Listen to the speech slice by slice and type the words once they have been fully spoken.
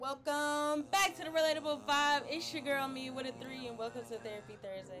Welcome back to the Relatable Vibe. It's your girl, me with a 3, and welcome to Therapy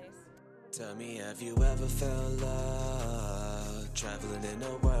Thursdays. Tell me, have you ever felt love traveling in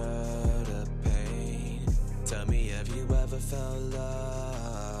a world of pain? Tell me, have you ever felt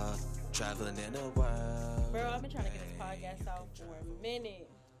love traveling in a world? Bro, I've been trying to get this podcast out for a minute.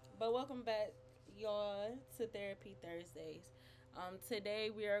 But welcome back, y'all, to Therapy Thursdays.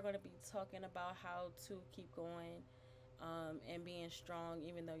 Today we are going to be talking about how to keep going and being strong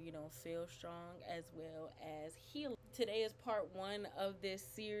even though you don't feel strong, as well as healing. Today is part 1 of this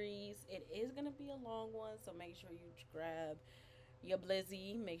series. It is going to be a long one, so make sure you grab your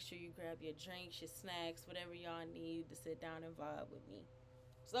blizzy, make sure you grab your drinks, your snacks, whatever y'all need to sit down and vibe with me.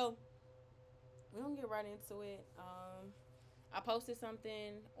 So we're going to get right into it. I posted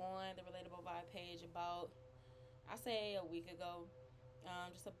something on the Relatable Vibe page about, I say, a week ago,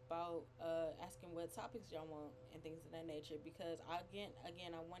 just about asking what topics y'all want and things of that nature, because I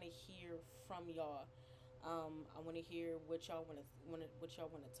want to hear from y'all. I want to hear what y'all want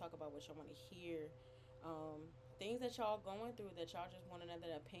to talk about, what y'all want to hear, things that y'all going through that y'all just want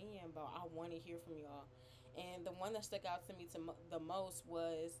another opinion about. I want to hear from y'all. And the one that stuck out to me the most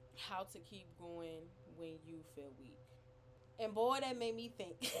was how to keep going when you feel weak. And boy, that made me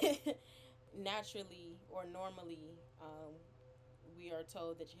think. Naturally or normally, we are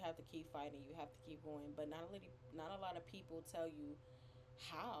told that you have to keep fighting, you have to keep going, but not a lot of people tell you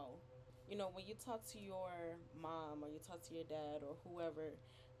how. When you talk to your mom or you talk to your dad or whoever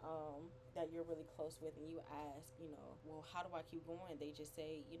that you're really close with, and you ask, well, how do I keep going? They just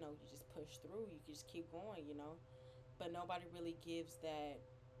say, you just push through, you just keep going. But nobody really gives that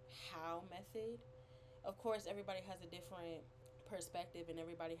how method. Of course, everybody has a different perspective and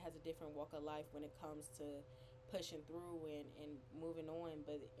everybody has a different walk of life when it comes to pushing through and moving on,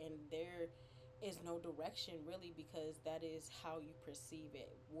 and there is no direction really, because that is how you perceive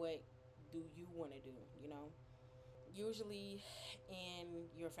it. What do you want to do? Usually in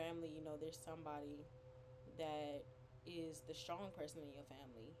your family, there's somebody that is the strong person in your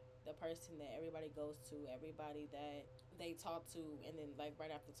family, the person that everybody goes to, everybody that they talk to, and then like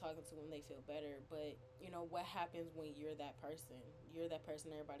right after talking to them they feel better. But what happens when you're that person? You're that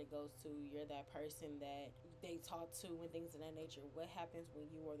person everybody goes to, you're that person that they talk to and things of that nature. What happens when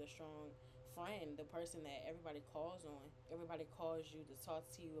you are the strong friend, the person that everybody calls on? Everybody calls you to talk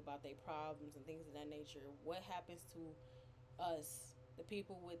to you about their problems and things of that nature. What happens to us, the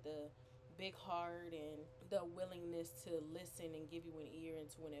people with the big heart and the willingness to listen and give you an ear and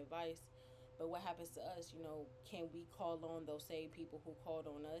to an advice? But what happens to us? Can we call on those same people who called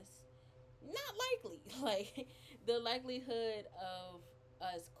on us? Not likely. Like, the likelihood of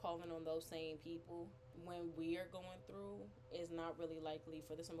us calling on those same people when we are going through is not really likely,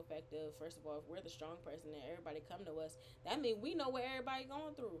 for the simple fact of, first of all, if we're the strong person and everybody come to us, that means we know what everybody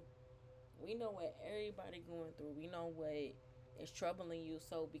going through. We know what everybody going through. We know what is troubling you.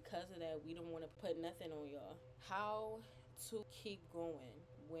 So because of that, we don't want to put nothing on y'all. How to keep going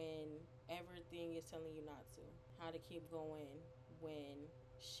when everything is telling you not to. How to keep going when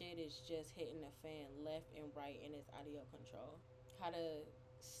shit is just hitting the fan left and right and it's out of your control. How to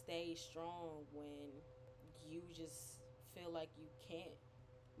stay strong when you just feel like you can't.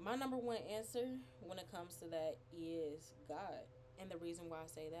 My number one answer when it comes to that is God. And the reason why I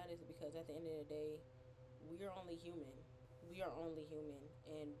say that is because at the end of the day, we are only human. We are only human,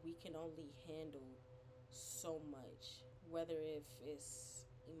 and we can only handle so much, whether if it's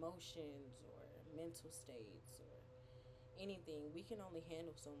emotions or mental states or anything. We can only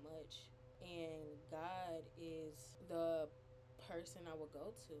handle so much. And God is the person I would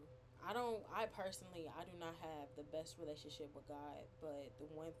go to. I do not have the best relationship with God, but the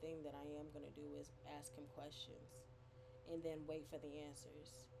one thing that I am going to do is ask him questions and then wait for the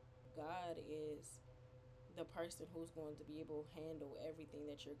answers. God is the person who's going to be able to handle everything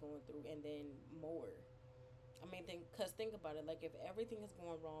that you're going through and then more. Think about it. Like, if everything is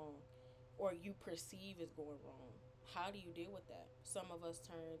going wrong or you perceive is going wrong, how do you deal with that? Some of us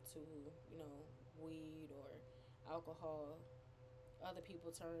turn to, weed or alcohol. Other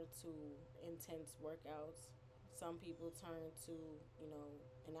people turn to intense workouts. Some people turn to,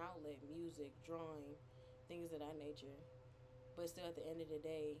 an outlet, music, drawing, things of that nature. But still, at the end of the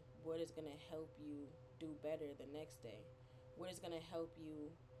day, what is going to help you do better the next day? What is going to help you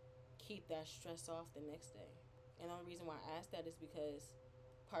keep that stress off the next day? And the only reason why I ask that is because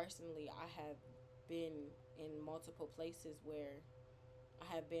personally, I have been in multiple places where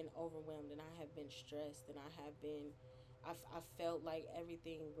I have been overwhelmed and I have been stressed and I felt like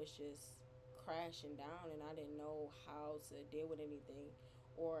everything was just crashing down and I didn't know how to deal with anything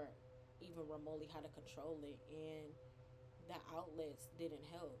or even remotely how to control it. And the outlets didn't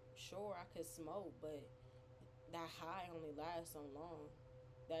help. Sure, I could smoke, but that high only lasts so long.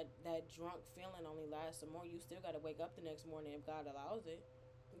 That drunk feeling only lasts some more. You still gotta wake up the next morning if God allows it.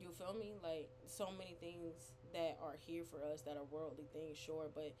 You feel me? Like, so many things that are here for us that are worldly things, sure,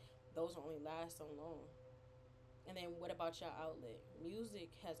 but those only last so long. And then what about your outlet?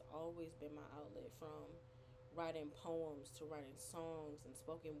 Music has always been my outlet, from writing poems to writing songs and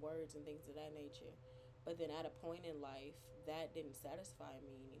spoken words and things of that nature. But then at a point in life, that didn't satisfy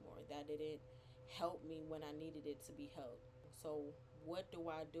me anymore. That didn't help me when I needed it to be helped. So what do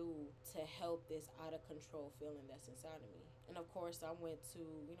I do to help this out of control feeling that's inside of me? And of course, I went to,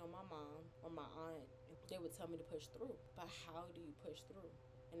 my mom or my aunt. They would tell me to push through. But how do you push through?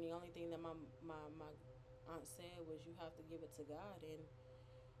 And the only thing that my aunt said was, you have to give it to God. And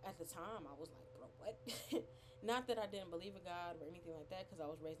at the time, I was like, bro, what? Not that I didn't believe in God or anything like that, because I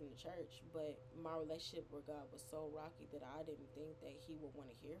was raised in the church, but my relationship with God was so rocky that I didn't think that He would want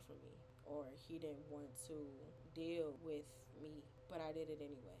to hear from me, or He didn't want to deal with me. But I did it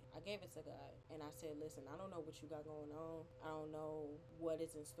anyway. I gave it to God, and I said, listen, I don't know what you got going on. I don't know what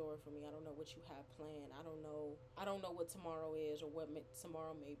is in store for me. I don't know what you have planned. I don't know what tomorrow is, or what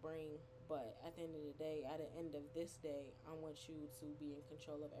tomorrow may bring. But at the end of the day, at the end of this day, I want you to be in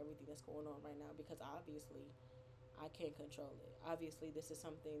control of everything that's going on right now, because obviously I can't control it. Obviously, these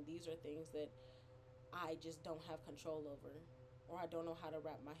are things that I just don't have control over, or I don't know how to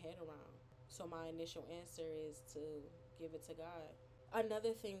wrap my head around. So my initial answer is to give it to God.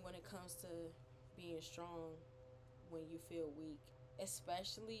 Another thing when it comes to being strong when you feel weak,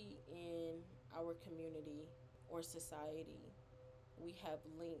 especially in our community or society, we have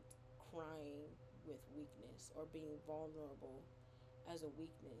linked crying with weakness, or being vulnerable as a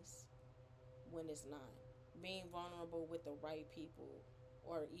weakness, when it's not. Being vulnerable with the right people,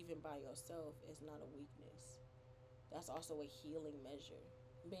 or even by yourself, is not a weakness. That's also a healing measure.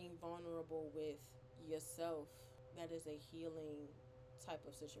 Being vulnerable with yourself, that is a healing type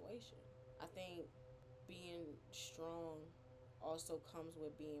of situation. I think being strong also comes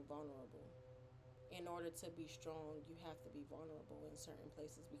with being vulnerable. In order to be strong, you have to be vulnerable in certain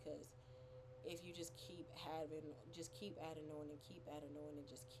places, because if you just keep adding on and keep adding on and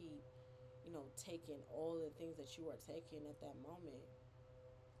just keep, taking all the things that you are taking at that moment,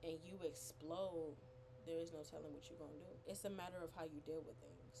 and you explode, there is no telling what you're going to do. It's a matter of how you deal with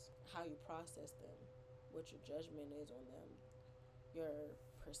things, how you process them, what your judgment is on them, your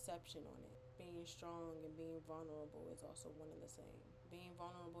perception on it. Being strong and being vulnerable is also one and the same. Being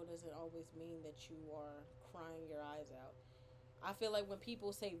vulnerable doesn't always mean that you are crying your eyes out. I feel like when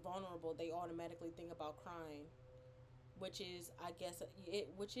people say vulnerable, they automatically think about crying, which is, I guess, it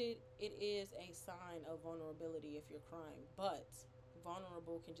is a sign of vulnerability if you're crying. But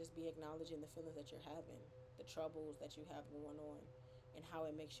vulnerable can just be acknowledging the feelings that you're having, the troubles that you have going on, and how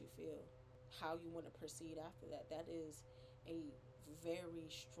it makes you feel, how you want to proceed after that. That is a very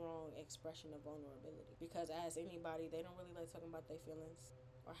strong expression of vulnerability, because as anybody, they don't really like talking about their feelings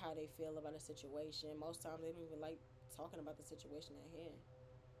or how they feel about a situation. Most times they don't even like talking about the situation at hand.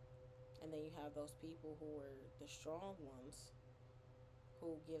 And then you have those people who are the strong ones,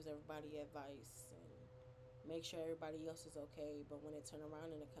 who gives everybody advice and make sure everybody else is okay, but when it turn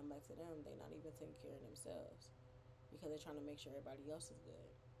around and it come back to them, they're not even taking care of themselves, because they're trying to make sure everybody else is good,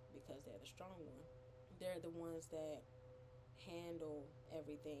 because they're the strong one. They're the ones that handle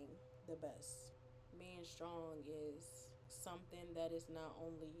everything the best. Being strong is something that is not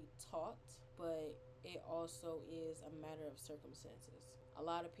only taught, but it also is a matter of circumstances. A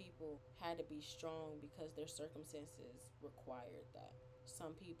lot of people had to be strong because their circumstances required that.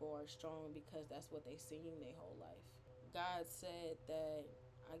 Some people are strong because that's what they've seen their whole life. God said that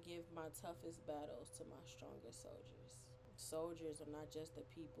I give my toughest battles to my strongest soldiers. Soldiers are not just the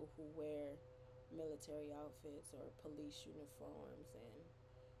people who wear military outfits or police uniforms and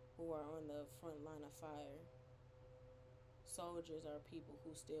who are on the front line of fire. Soldiers are people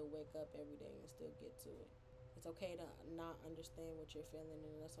who still wake up every day and still get to it. It's okay to not understand what you're feeling,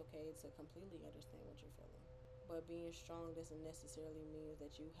 and it's okay to completely understand what you're feeling. But being strong doesn't necessarily mean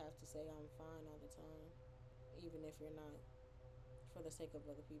that you have to say I'm fine all the time, even if you're not, for the sake of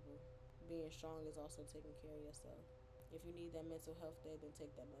other people. Being strong is also taking care of yourself. If you need that mental health day, then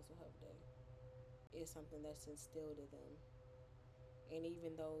take that mental health day. It's something that's instilled in them. And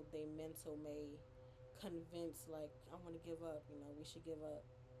even though they mental may convince, like, I want to give up, we should give up,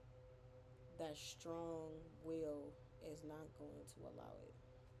 that strong will is not going to allow it.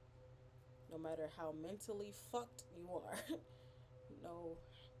 No matter how mentally fucked you are, no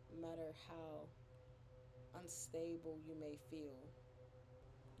matter how unstable you may feel,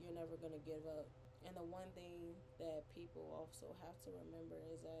 you're never going to give up. And the one thing that people also have to remember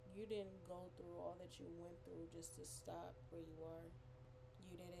is that you didn't go through all that you went through just to stop where you are.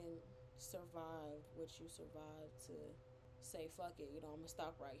 You didn't survive what you survived to say, fuck it, I'm gonna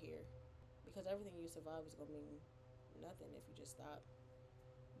stop right here. Because everything you survive is gonna mean nothing if you just stop.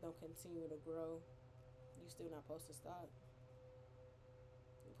 Don't continue to grow. You still not supposed to stop.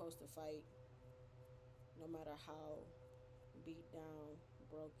 You're supposed to fight no matter how beat down,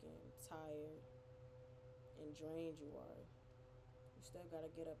 broken, tired, and drained you are. You still gotta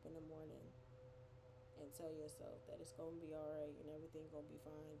get up in the morning and tell yourself that it's gonna be alright and everything gonna be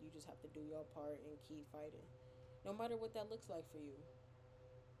fine. You just have to do your part and keep fighting. No matter what that looks like for you.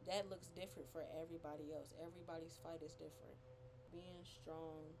 That looks different for everybody else. Everybody's fight is different. Being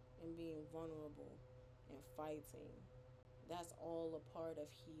strong and being vulnerable and fighting, that's all a part of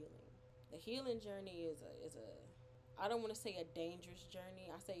healing. The healing journey is a I don't want to say a dangerous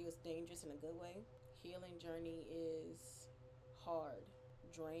journey. I say it's dangerous in a good way. Healing journey is hard,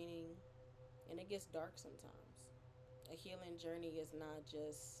 draining, and it gets dark sometimes. A healing journey is not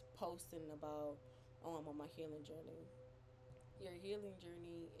just posting about, oh, I'm on my healing journey. Your healing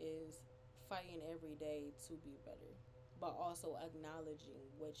journey is fighting every day to be better, but also acknowledging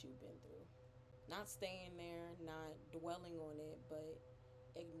what you've been through. Not staying there, not dwelling on it, but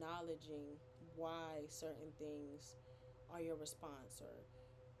acknowledging why certain things are your response, or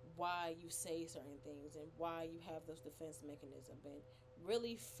why you say certain things, and why you have those defense mechanisms, and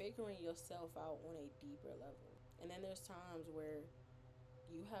really figuring yourself out on a deeper level. And then there's times where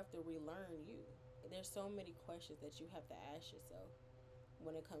you have to relearn you. There's so many questions that you have to ask yourself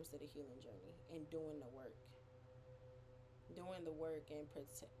when it comes to the healing journey and doing the work. Doing the work and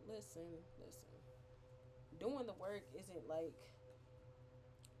listen. Doing the work isn't like,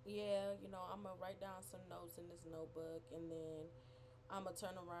 yeah, I'm going to write down some notes in this notebook and then I'm going to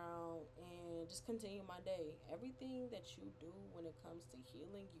turn around and just continue my day. Everything that you do when it comes to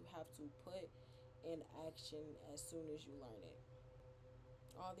healing, you have to put in action as soon as you learn it.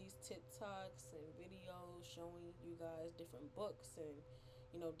 All these TikToks and videos showing you guys different books and,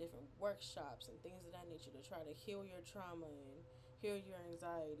 different workshops and things of that nature to try to heal your trauma and heal your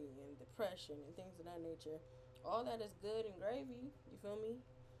anxiety and depression and things of that nature. All that is good and gravy, you feel me?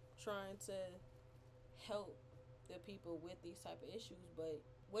 Trying to help the people with these type of issues, but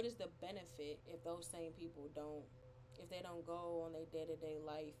what is the benefit if those same people if they don't go on their day-to-day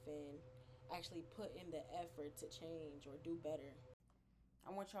life and actually put in the effort to change or do better? I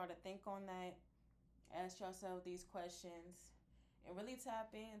want y'all to think on that, ask yourself these questions, and really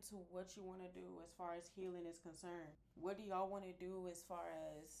tap into what you want to do as far as healing is concerned. What do y'all want to do as far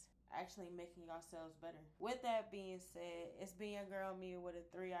as actually making yourselves better? With that being said, it's been your girl Mia with a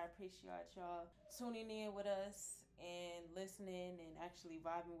 3. I appreciate y'all tuning in with us and listening and actually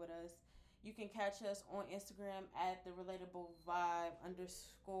vibing with us. You can catch us on Instagram at @therelatable_vibe_.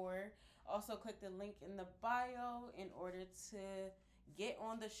 Also click the link in the bio in order to get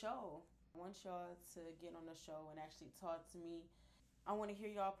on the show. I want y'all to get on the show and actually talk to me. I want to hear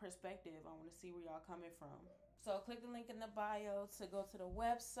y'all perspective. I want to see where y'all coming from. So click the link in the bio to go to the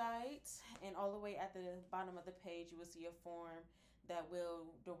website, and all the way at the bottom of the page you will see a form that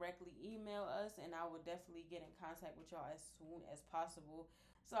will directly email us, and I will definitely get in contact with y'all as soon as possible.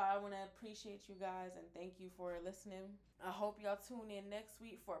 So I want to appreciate you guys and thank you for listening. I hope y'all tune in next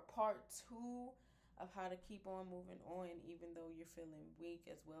week for part 2 of how to keep on moving on even though you're feeling weak,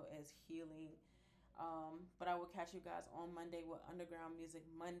 as well as healing. But I will catch you guys on Monday with Underground Music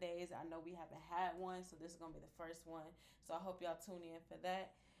Mondays. I know we haven't had one, so this is going to be the first one. So I hope y'all tune in for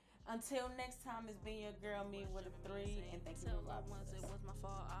that. Until next time, it's been your girl, me with a 3, and thank you for watching. It was my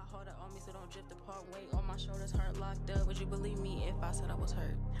fault, I hold it on me so don't drift apart. Weight on my shoulders, heart locked up. Would you believe me if I said I was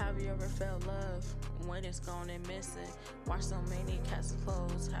hurt? Have you ever felt love when it's gone and missing? Watch so many cats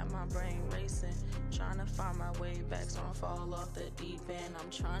close, have my brain racing, trying to find my way back so I don't fall off the deep end.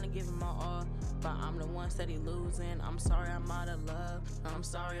 I'm trying to give it my all, but I'm the one steady losing. I'm sorry I'm out of love, I'm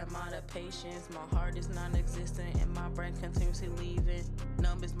sorry I'm out of patience. My heart is non-existent and my brain continuously leaving.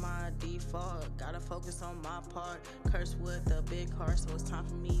 Numb is my default, gotta focus on my part. Cursed with a big heart, so it's time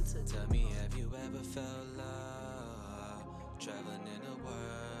for me to Tell me, have you ever felt love? Traveling in a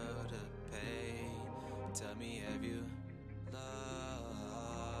world of pain. Tell me, have you